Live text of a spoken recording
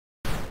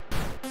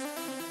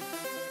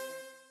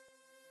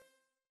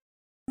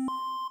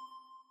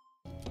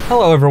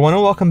Hello everyone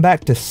and welcome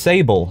back to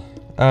Sable.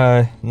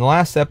 In the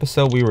last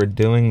episode we were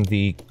doing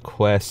the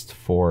quest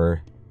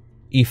for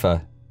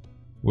Aoife.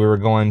 We were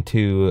going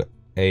to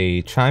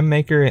a chime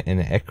maker in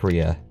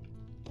Ekria.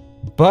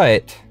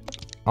 But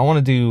I want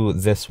to do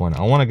this one.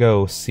 I want to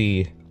go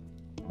see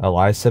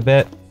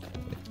Elisabeth.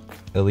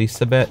 I'm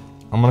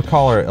going to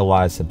call her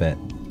Elisabeth.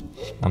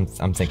 I'm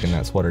thinking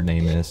that's what her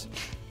name is.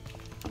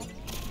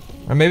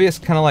 Or maybe it's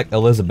kind of like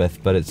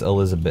Elizabeth, but it's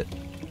Elizabeth.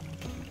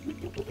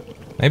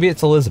 Maybe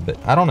it's Elizabeth.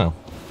 I don't know.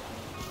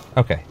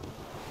 Okay.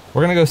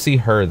 We're gonna go see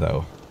her,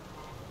 though.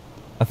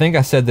 I think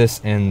I said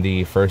this in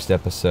the first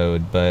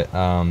episode, but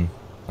I'm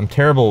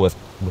terrible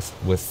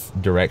with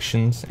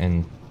directions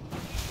and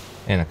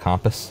a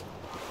compass.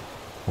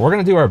 We're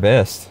gonna do our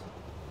best.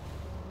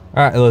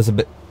 Alright,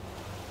 Elizabeth.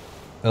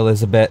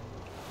 Elizabeth.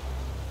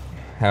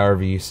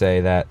 However you say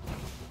that.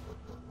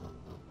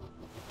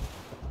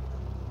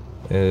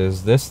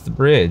 Is this the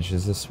bridge?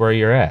 Is this where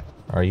you're at?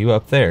 Are you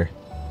up there?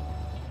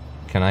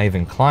 Can I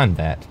even climb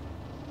that?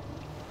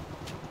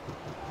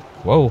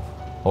 Whoa,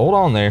 hold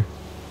on there.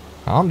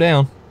 Calm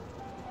down.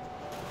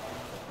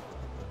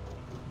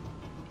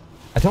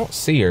 I don't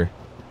see her.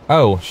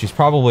 Oh, she's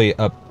probably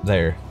up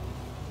there.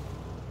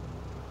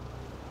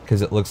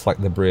 Because it looks like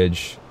the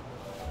bridge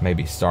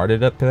maybe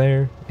started up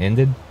there,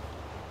 ended.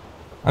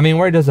 I mean,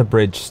 where does a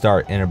bridge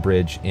start and a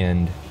bridge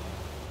end?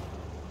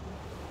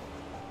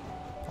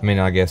 I mean,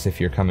 I guess if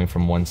you're coming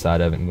from one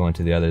side of it and going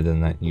to the other,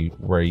 then that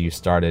where you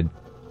started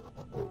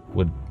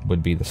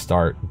would be the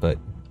start. But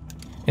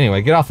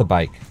anyway, get off the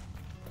bike.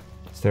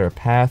 Is there a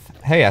path?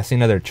 Hey, I see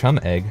another chum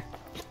egg.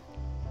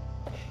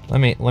 Let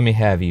me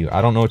have you.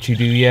 I don't know what you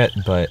do yet,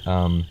 but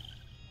I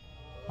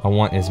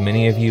want as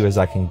many of you as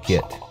I can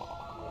get.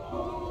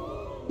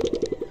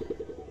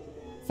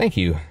 Thank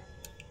you.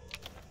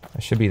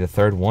 That should be the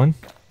third one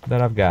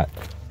that I've got.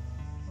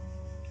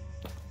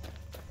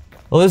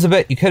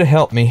 Elizabeth, you could have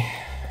helped me,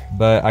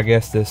 but I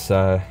guess this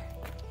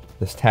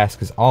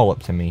task is all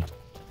up to me.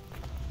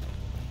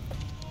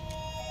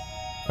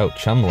 Oh,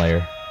 chum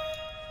layer.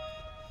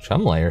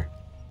 Chum layer?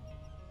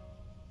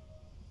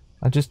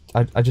 I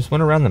just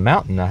went around the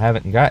mountain. I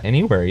haven't got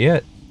anywhere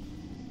yet.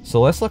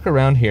 So let's look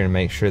around here and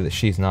make sure that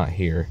she's not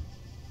here.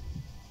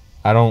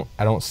 I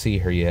don't see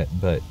her yet,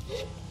 but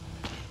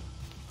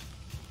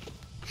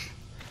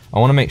I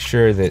want to make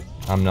sure that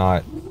I'm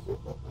not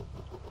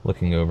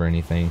looking over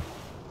anything.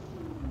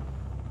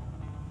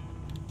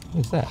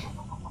 What is that? I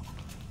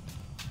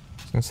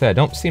was gonna say, I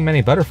don't see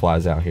many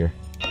butterflies out here.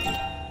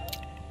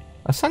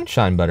 A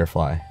sunshine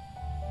butterfly.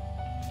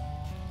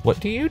 What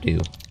do you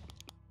do?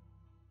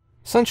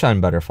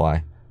 Sunshine butterfly.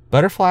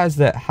 Butterflies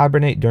that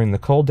hibernate during the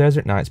cold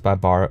desert nights by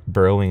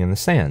burrowing in the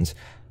sands.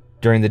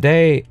 During the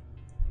day,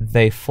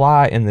 they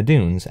fly in the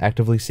dunes,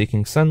 actively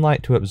seeking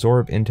sunlight to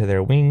absorb into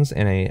their wings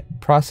in a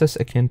process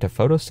akin to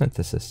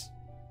photosynthesis.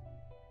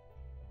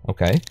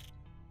 Okay.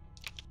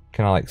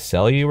 Can I, like,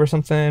 sell you or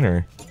something?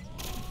 Or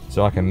is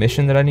there, like, a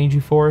mission that I need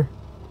you for?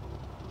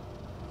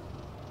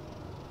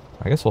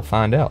 I guess we'll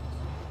find out.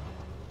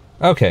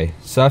 Okay,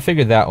 so I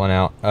figured that one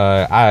out.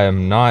 I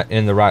am not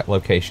in the right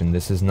location.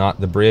 This is not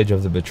the Bridge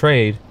of the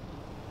Betrayed.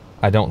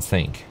 I don't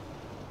think.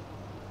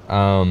 We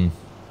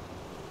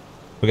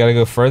gotta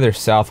go further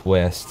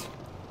southwest.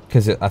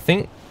 Because I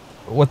think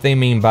what they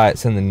mean by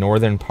it's in the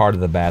northern part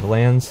of the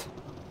Badlands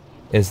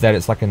is that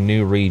it's like a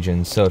new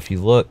region. So if you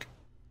look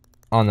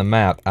on the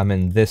map, I'm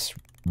in this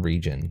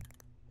region.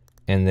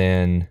 And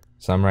then,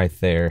 so I'm right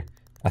there.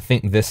 I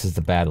think this is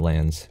the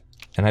Badlands.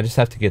 And I just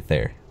have to get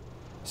there.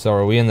 So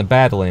are we in the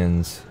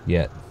Badlands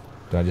yet?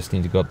 Do I just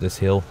need to go up this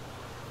hill?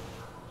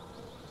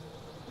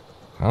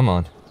 Come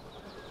on.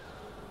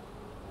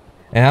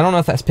 And I don't know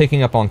if that's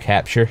picking up on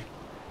capture,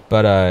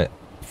 but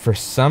for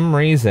some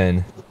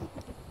reason,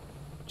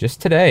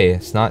 just today,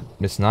 it's not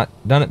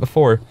done it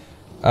before.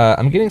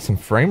 I'm getting some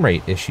frame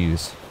rate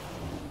issues.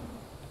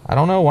 I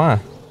don't know why.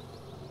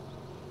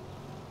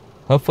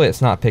 Hopefully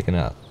it's not picking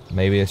up.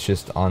 Maybe it's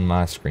just on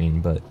my screen,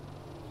 but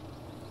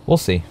we'll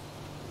see.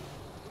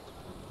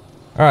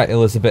 Alright,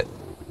 Elizabeth.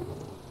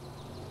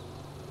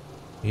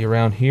 Are you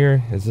around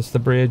here? Is this the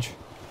bridge?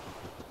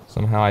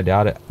 Somehow I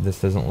doubt it. This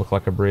doesn't look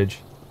like a bridge.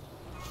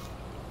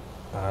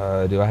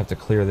 Do I have to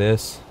clear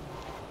this?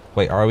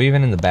 Wait, are we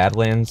even in the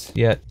Badlands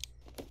yet?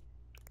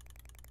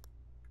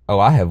 Oh,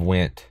 I have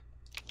went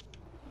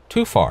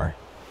too far.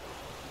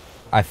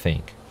 I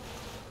think.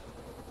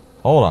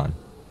 Hold on.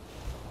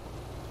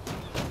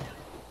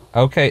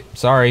 Okay,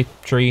 sorry,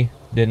 tree.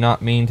 Did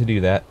not mean to do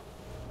that.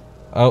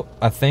 Oh,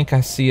 I think I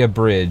see a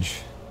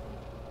bridge.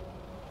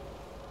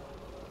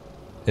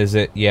 Is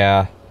it?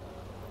 Yeah.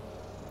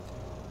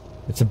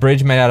 It's a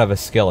bridge made out of a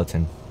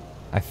skeleton.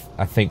 I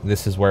think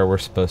this is where we're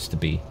supposed to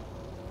be.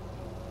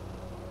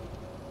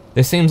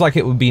 This seems like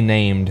it would be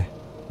named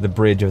the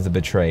Bridge of the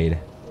Betrayed.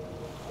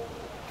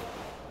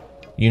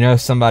 You know,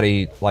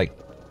 somebody, like,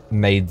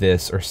 made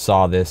this or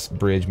saw this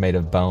bridge made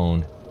of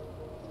bone.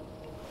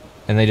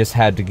 And they just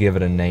had to give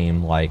it a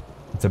name like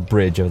the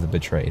Bridge of the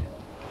Betrayed.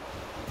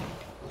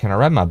 Can I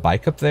ride my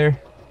bike up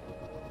there?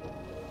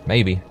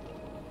 Maybe,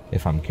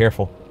 if I'm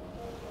careful.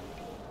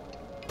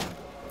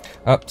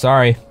 Oh,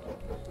 sorry.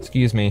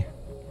 Excuse me.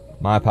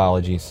 My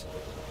apologies.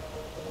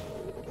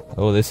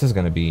 Oh, this is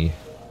gonna be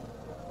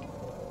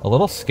a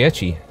little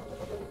sketchy.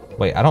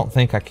 Wait, I don't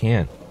think I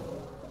can.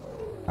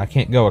 I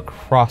can't go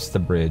across the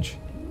bridge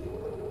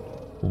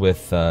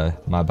with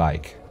my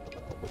bike.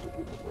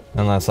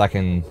 Unless I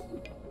can...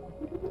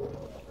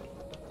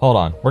 Hold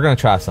on, we're gonna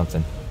try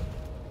something.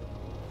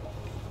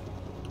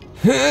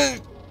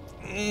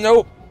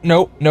 Nope,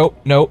 nope, nope,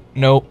 nope,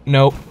 nope,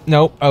 nope,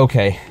 nope.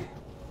 Okay.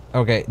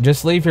 Okay,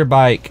 just leave your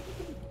bike.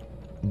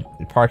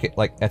 Park it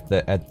like at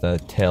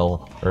the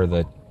tail, or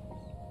the...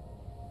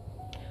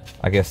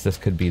 I guess this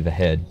could be the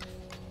head.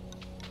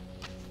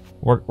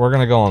 We're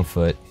gonna go on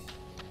foot.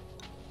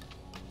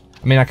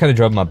 I mean, I could have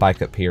drove my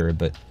bike up here,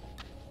 but...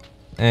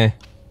 Hey,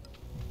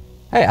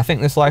 I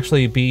think this will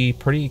actually be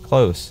pretty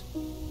close.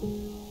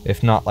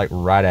 If not, like,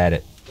 right at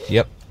it.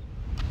 Yep.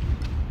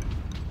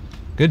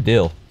 Good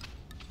deal.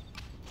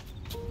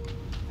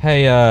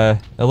 Hey,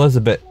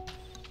 Elizabeth.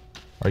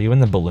 Are you in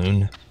the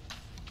balloon?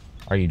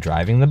 Are you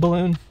driving the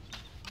balloon?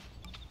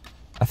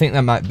 I think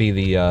that might be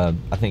the,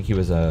 I think he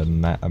was a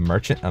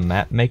merchant, a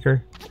map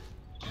maker.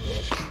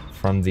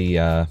 From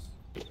the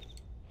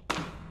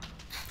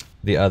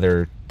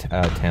other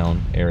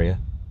town area.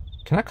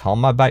 Can I call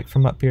my bike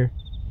from up here?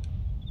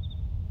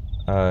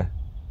 Oh,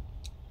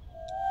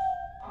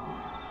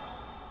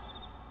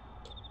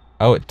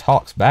 it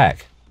talks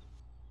back.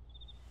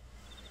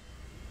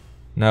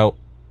 No.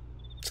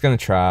 It's gonna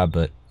try,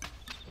 but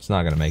it's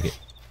not gonna make it.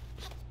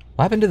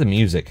 What happened to the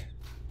music?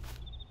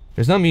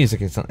 There's no music,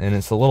 and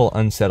it's a little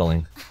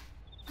unsettling.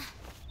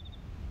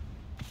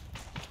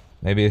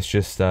 Maybe it's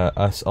just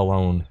us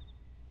alone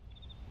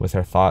with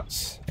our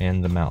thoughts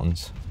and the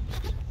mountains.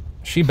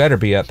 She better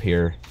be up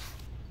here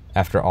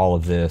after all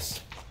of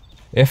this.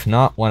 If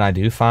not, when I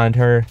do find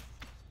her,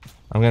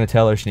 I'm gonna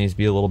tell her she needs to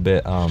be a little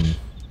bit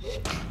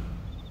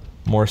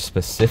more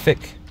specific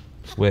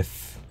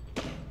with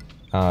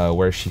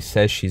where she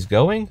says she's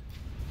going,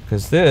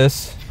 because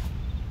this,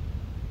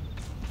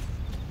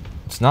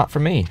 it's not for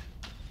me.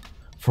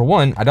 For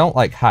one, I don't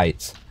like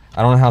heights.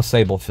 I don't know how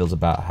Sable feels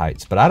about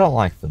heights, but I don't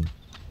like them.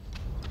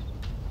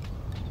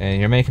 And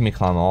you're making me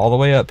climb all the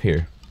way up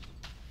here.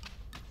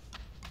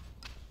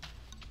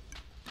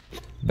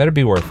 Better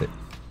be worth it.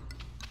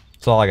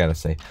 That's all I gotta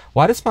say.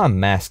 Why does my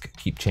mask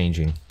keep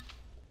changing?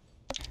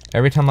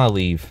 Every time I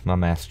leave, my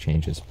mask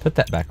changes. Put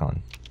that back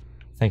on.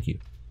 Thank you.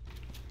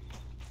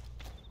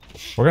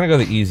 We're gonna go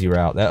the easy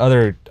route. That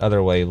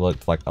other way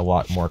looked like a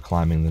lot more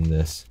climbing than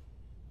this.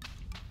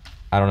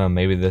 I don't know,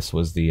 maybe this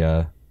was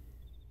the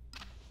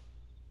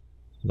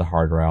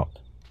hard route.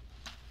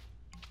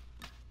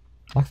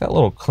 I like that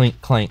little clink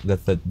clank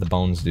that the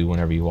bones do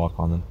whenever you walk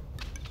on them.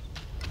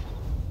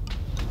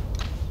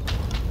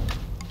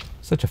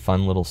 Such a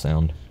fun little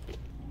sound.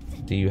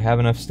 Do you have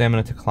enough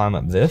stamina to climb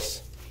up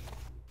this?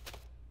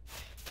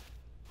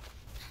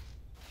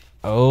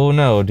 Oh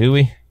no, do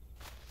we?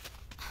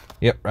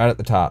 Yep, right at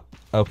the top.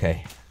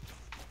 Okay.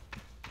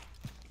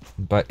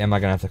 But am I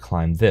gonna have to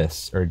climb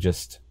this, or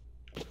just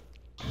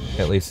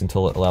at least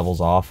until it levels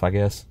off, I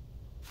guess?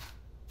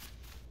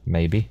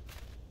 Maybe.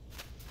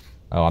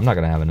 Oh, I'm not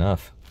gonna have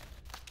enough.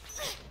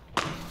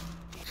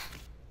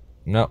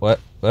 No, what?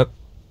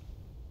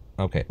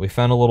 Okay, we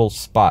found a little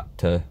spot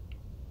to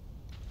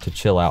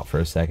chill out for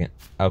a second.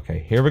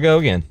 Okay, here we go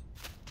again.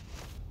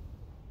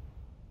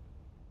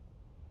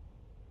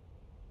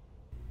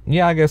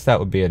 Yeah, I guess that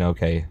would be an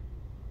okay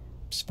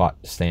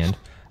spot to stand.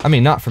 I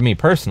mean, not for me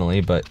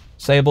personally, but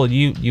Sable,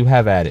 you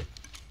have at it.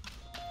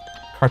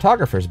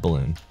 Cartographer's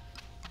balloon.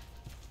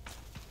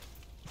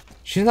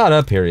 She's not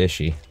up here, is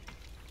she?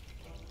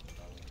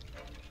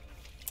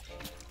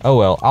 Oh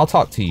well, I'll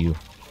talk to you.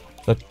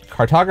 The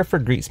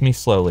cartographer greets me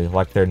slowly,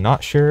 like they're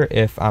not sure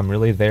if I'm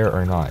really there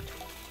or not.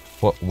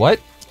 What?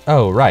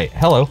 Oh, right.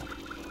 Hello.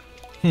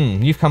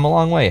 You've come a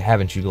long way,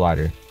 haven't you,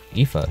 Glider?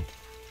 Aoife.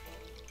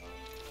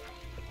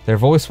 Their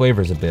voice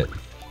wavers a bit.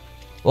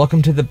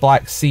 Welcome to the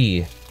Black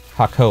Sea,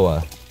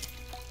 Hakoa.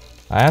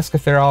 I ask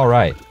if they're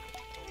alright.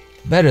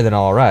 Better than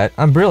alright.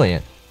 I'm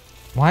brilliant.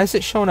 Why is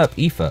it showing up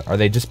Aoife? Are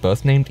they just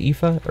both named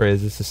Aoife? Or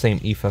is this the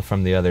same Aoife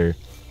from the other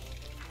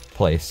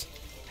place?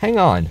 Hang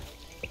on.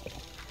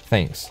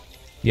 Thanks.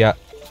 Yeah.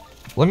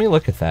 Let me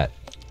look at that.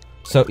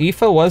 So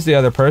Aoife was the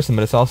other person,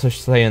 but it's also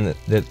saying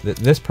that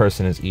this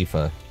person is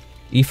Aoife.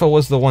 Aoife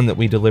was the one that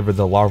we delivered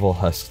the larval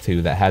husk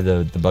to that had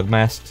the bug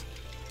masks.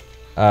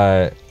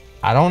 I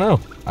don't know.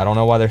 I don't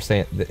know why they're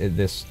saying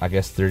this. I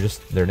guess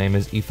their name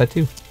is Aoife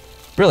too.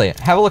 Brilliant.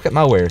 Have a look at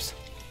my wares.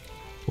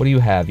 What do you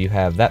have? You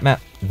have that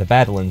map, the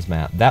Badlands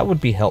map. That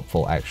would be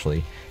helpful,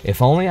 actually.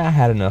 If only I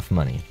had enough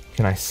money.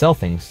 Can I sell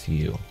things to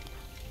you?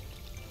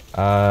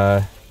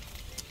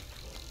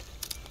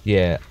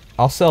 Yeah,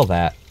 I'll sell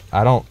that.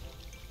 I don't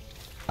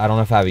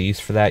know if I have a use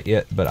for that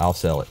yet, but I'll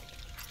sell it.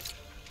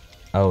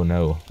 Oh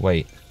no,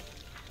 wait.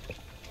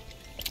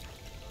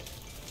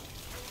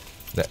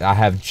 I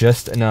have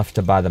just enough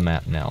to buy the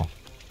map now.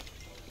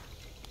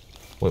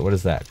 Wait, what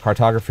is that?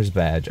 Cartographer's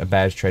badge. A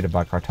badge traded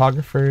by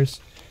cartographers.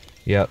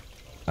 Yep.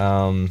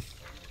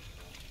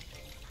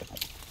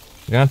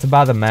 You don't have to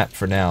buy the map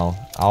for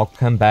now. I'll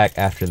come back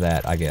after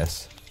that, I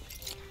guess.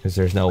 Because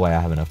there's no way I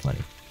have enough money.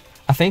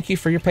 I thank you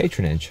for your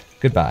patronage.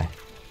 Goodbye.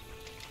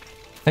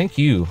 Thank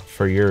you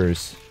for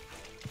yours.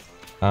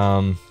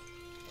 Now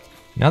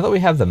that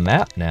we have the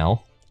map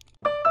now.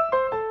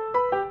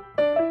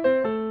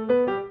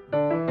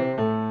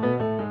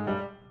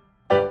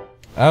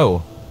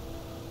 Oh.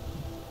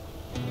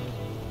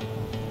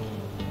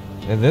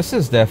 Yeah, this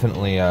is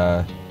definitely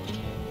a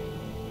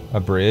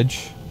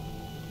bridge.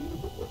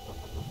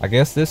 I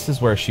guess this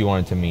is where she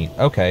wanted to meet.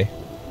 Okay.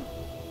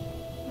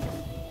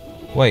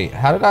 Wait,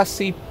 how did I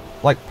see,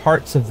 like,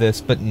 parts of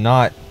this, but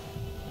not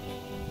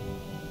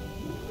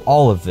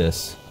all of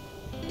this?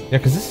 Yeah,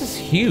 because this is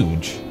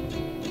huge.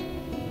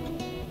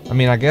 I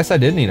mean, I guess I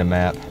did need a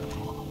map.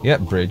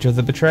 Yep, Bridge of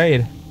the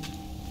Betrayed.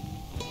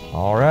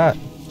 Alright.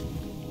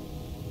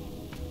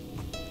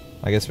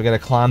 I guess we gotta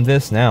climb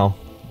this now.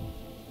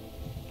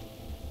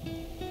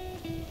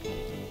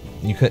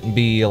 You couldn't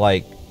be,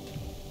 like,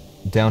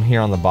 down here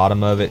on the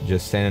bottom of it,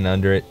 just standing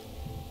under it.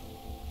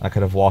 I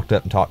could have walked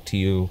up and talked to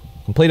you,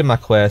 completed my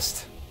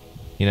quest,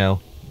 you know.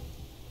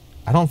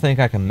 I don't think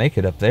I can make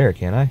it up there,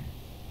 can I?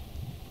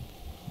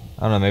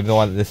 I don't know,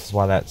 maybe this is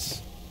why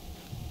that's...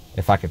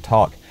 If I could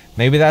talk.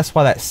 Maybe that's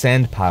why that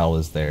sand pile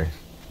is there.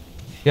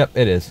 Yep,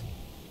 it is.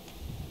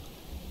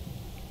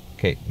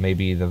 Okay,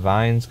 maybe the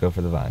vines? Go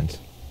for the vines.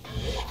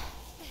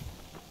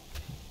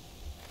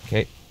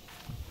 Okay.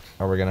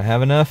 Are we gonna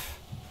have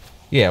enough?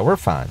 Yeah, we're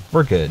fine.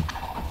 We're good.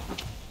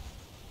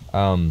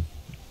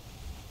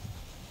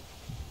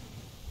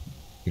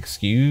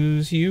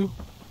 Excuse you?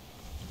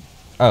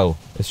 Oh,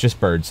 it's just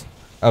birds.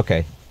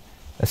 Okay.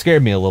 That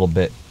scared me a little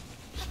bit.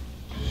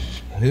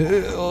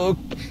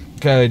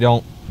 Okay,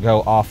 don't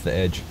go off the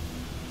edge.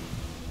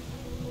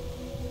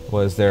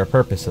 Was there a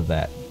purpose of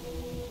that?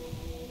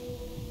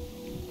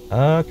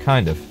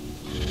 Kind of.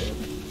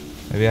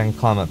 Maybe I can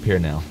climb up here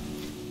now.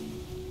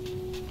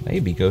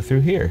 Maybe go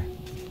through here.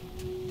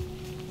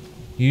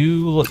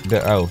 You look...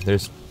 Oh,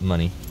 there's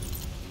money.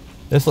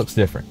 This looks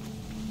different.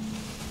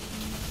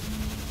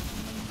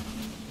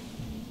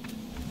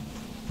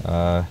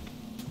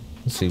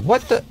 Let's see.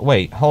 What the...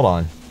 Wait, hold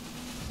on.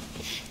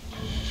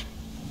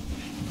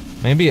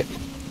 Maybe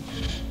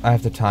I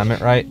have to time it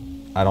right?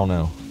 I don't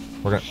know.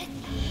 We're gonna...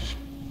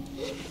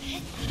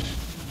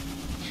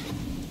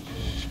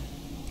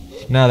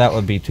 No, that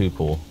would be too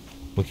cool.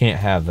 We can't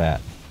have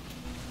that.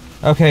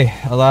 Okay,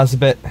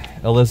 Elizabeth.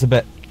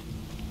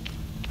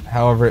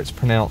 However it's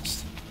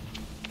pronounced.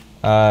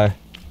 I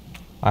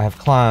have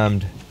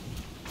climbed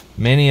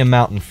many a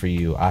mountain for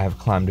you. I have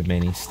climbed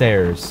many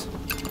stairs.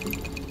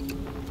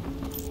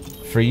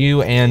 For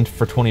you and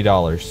for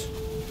 $20.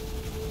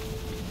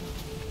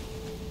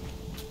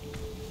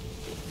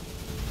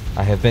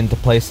 I have been to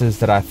places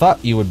that I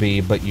thought you would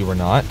be, but you were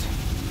not.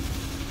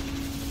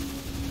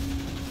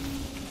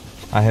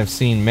 I have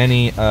seen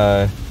many,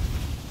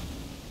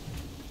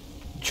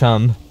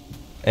 chum,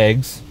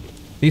 eggs,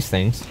 these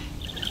things.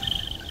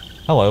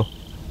 Hello.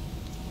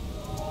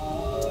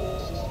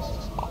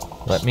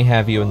 Let me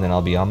have you and then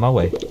I'll be on my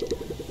way.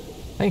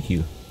 Thank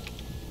you.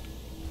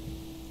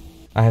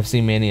 I have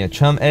seen many a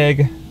chum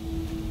egg.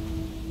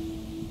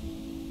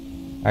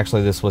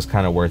 Actually, this was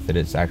kind of worth it.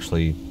 It's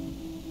actually...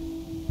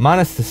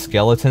 Minus the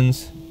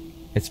skeletons,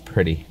 it's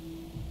pretty.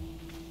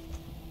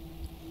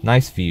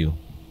 Nice view.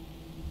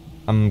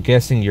 I'm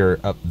guessing you're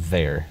up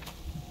there.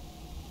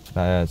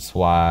 That's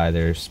why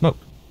there's smoke.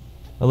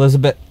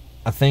 Elizabeth,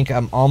 I think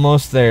I'm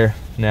almost there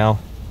now.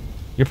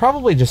 You're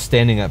probably just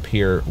standing up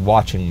here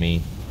watching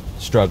me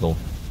struggle.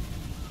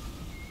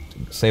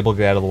 Sable,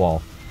 get out of the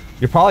wall.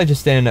 You're probably just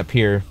standing up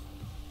here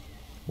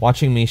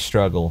watching me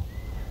struggle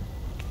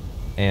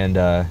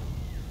and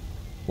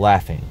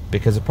laughing,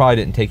 because it probably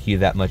didn't take you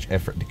that much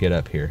effort to get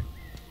up here.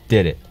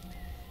 Did it?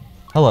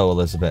 Hello,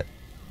 Elizabeth.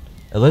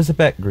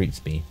 Elizabeth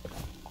greets me.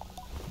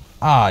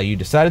 Ah, you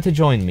decided to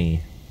join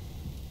me.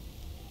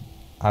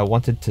 I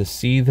wanted to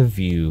see the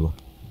view.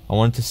 I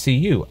wanted to see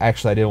you.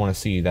 Actually, I didn't want to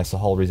see you. That's the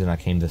whole reason I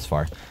came this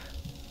far.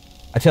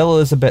 I tell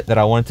Elizabeth that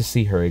I wanted to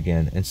see her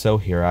again, and so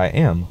here I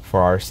am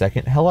for our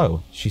second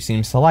hello. She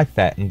seems to like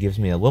that and gives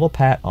me a little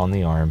pat on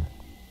the arm.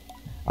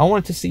 I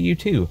wanted to see you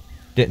too.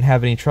 Didn't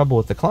have any trouble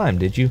with the climb,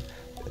 did you?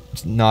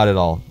 Not at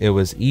all. It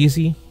was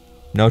easy.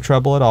 No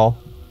trouble at all.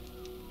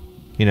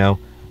 You know,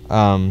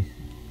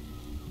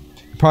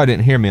 you probably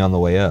didn't hear me on the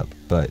way up,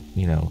 but,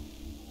 you know,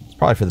 it's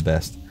probably for the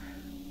best.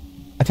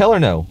 I tell her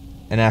no,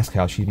 and ask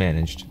how she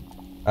managed.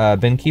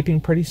 Been keeping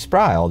pretty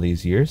spry all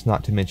these years,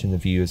 not to mention the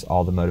view is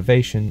all the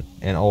motivation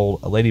an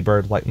old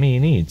ladybird like me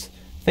needs.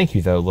 Thank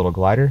you though, little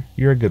glider.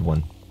 You're a good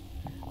one.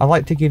 I'd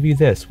like to give you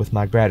this with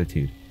my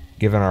gratitude.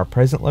 Given our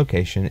present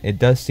location, it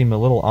does seem a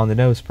little on the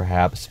nose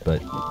perhaps,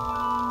 but...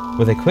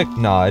 With a quick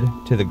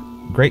nod to the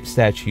great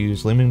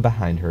statues looming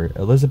behind her,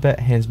 Elizabeth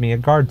hands me a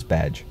guard's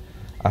badge.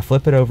 I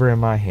flip it over in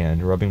my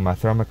hand, rubbing my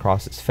thumb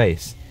across its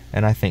face,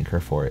 and I thank her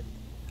for it.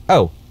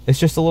 Oh, it's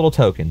just a little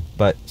token,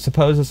 but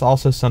suppose it's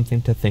also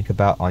something to think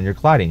about on your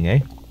gliding,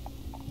 eh?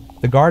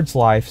 The guard's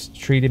life's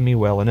treated me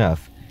well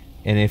enough.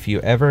 And if you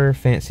ever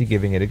fancy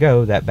giving it a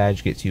go, that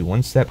badge gets you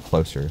one step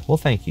closer. Well,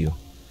 thank you.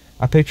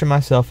 I picture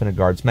myself in a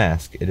guard's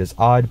mask. It is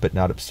odd, but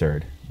not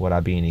absurd. Would I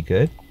be any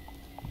good?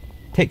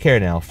 Take care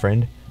now,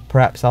 friend.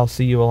 Perhaps I'll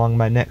see you along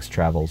my next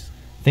travels.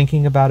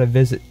 Thinking about a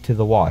visit to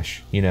the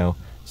wash, you know,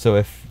 so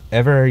if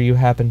ever you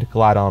happen to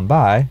glide on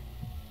by,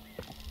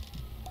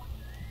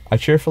 I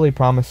cheerfully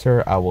promise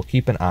her I will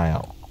keep an eye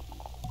out.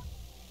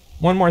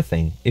 One more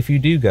thing, if you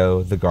do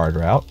go the guard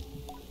route,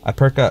 I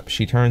perk up.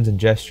 She turns and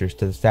gestures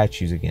to the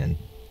statues again.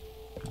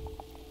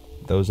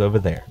 Those over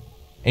there.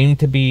 Aim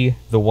to be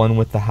the one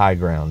with the high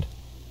ground.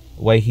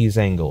 Way he's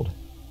angled.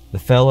 The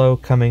fellow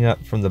coming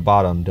up from the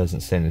bottom doesn't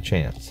stand a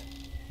chance.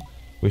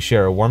 We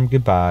share a warm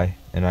goodbye,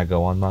 and I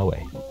go on my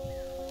way.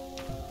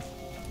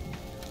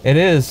 It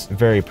is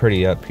very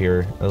pretty up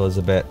here,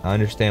 Elizabeth. I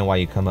understand why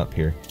you come up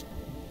here.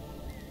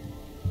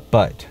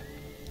 But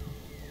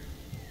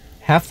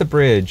half the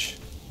bridge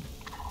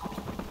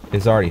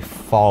is already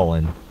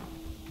fallen.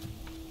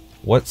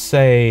 What's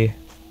say,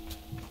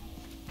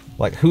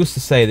 like, who's to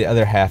say the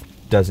other half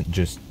doesn't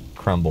just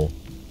crumble,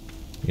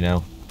 you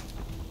know?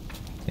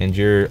 And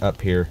you're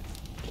up here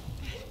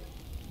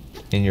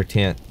in your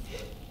tent,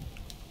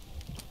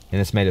 and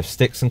it's made of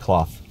sticks and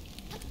cloth.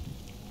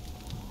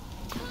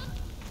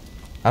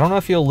 I don't know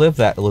if you'll live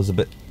that,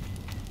 Elizabeth,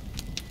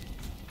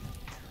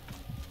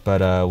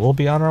 but we'll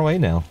be on our way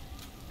now.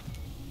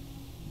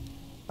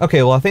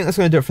 Okay, well, I think that's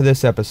going to do it for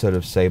this episode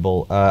of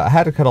Sable. I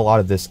had to cut a lot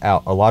of this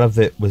out. A lot of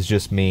it was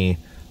just me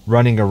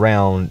running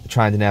around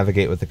trying to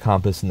navigate with the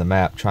compass and the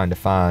map, trying to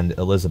find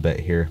Elizabeth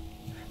here.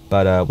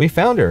 But we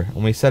found her,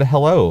 and we said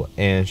hello,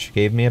 and she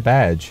gave me a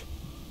badge.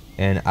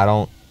 And I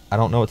don't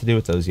know what to do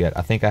with those yet.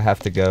 I think I have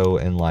to go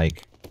and,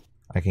 like,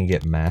 I can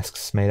get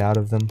masks made out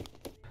of them.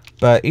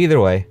 But either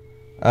way,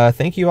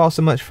 thank you all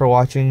so much for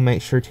watching.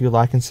 Make sure to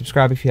like and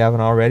subscribe if you haven't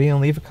already,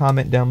 and leave a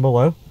comment down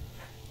below.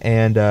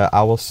 And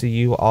I will see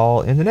you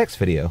all in the next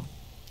video.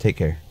 Take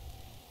care.